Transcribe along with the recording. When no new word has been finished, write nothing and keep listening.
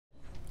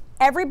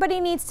Everybody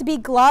needs to be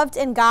gloved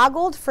and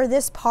goggled for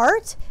this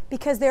part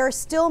because there are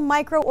still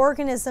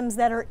microorganisms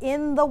that are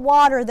in the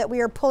water that we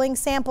are pulling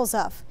samples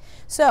of.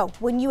 So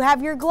when you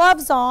have your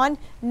gloves on,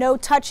 no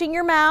touching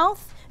your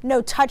mouth,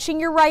 no touching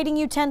your writing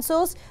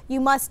utensils. You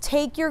must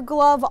take your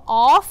glove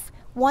off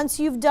once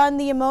you've done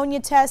the ammonia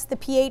test, the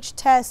pH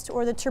test,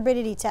 or the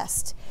turbidity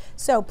test.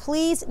 So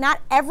please,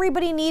 not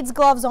everybody needs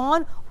gloves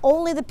on,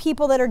 only the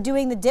people that are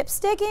doing the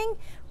dipsticking,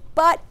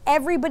 but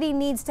everybody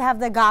needs to have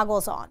the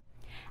goggles on.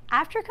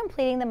 After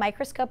completing the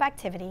microscope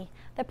activity,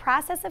 the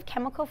process of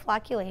chemical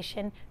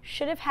flocculation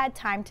should have had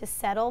time to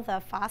settle the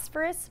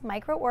phosphorus,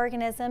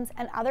 microorganisms,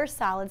 and other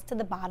solids to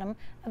the bottom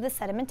of the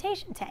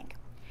sedimentation tank.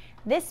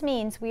 This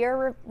means we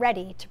are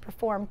ready to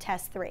perform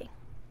test 3.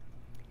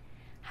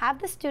 Have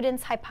the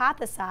students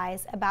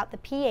hypothesize about the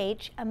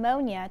pH,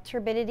 ammonia,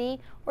 turbidity,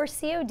 or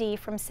COD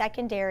from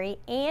secondary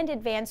and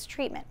advanced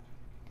treatment.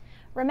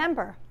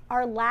 Remember,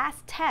 our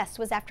last test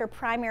was after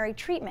primary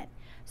treatment,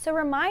 so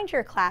remind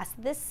your class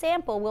this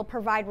sample will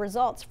provide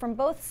results from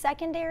both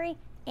secondary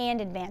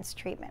and advanced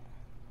treatment.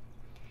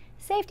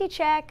 Safety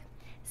check.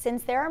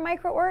 Since there are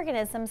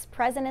microorganisms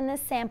present in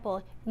this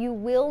sample, you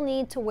will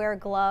need to wear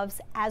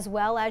gloves as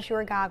well as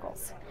your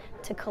goggles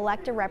to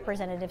collect a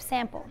representative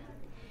sample.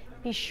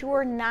 Be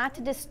sure not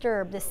to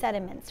disturb the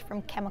sediments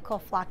from chemical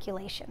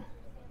flocculation.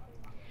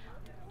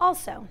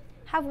 Also,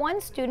 have one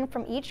student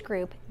from each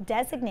group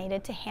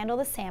designated to handle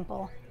the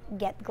sample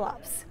get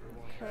gloves.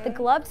 The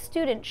gloved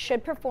student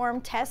should perform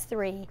test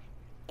 3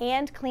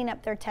 and clean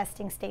up their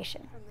testing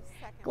station.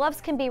 Gloves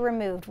can be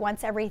removed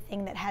once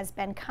everything that has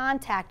been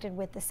contacted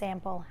with the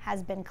sample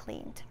has been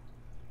cleaned.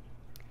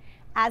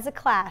 As a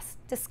class,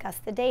 discuss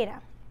the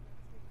data.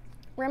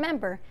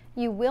 Remember,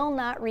 you will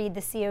not read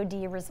the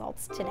COD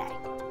results today.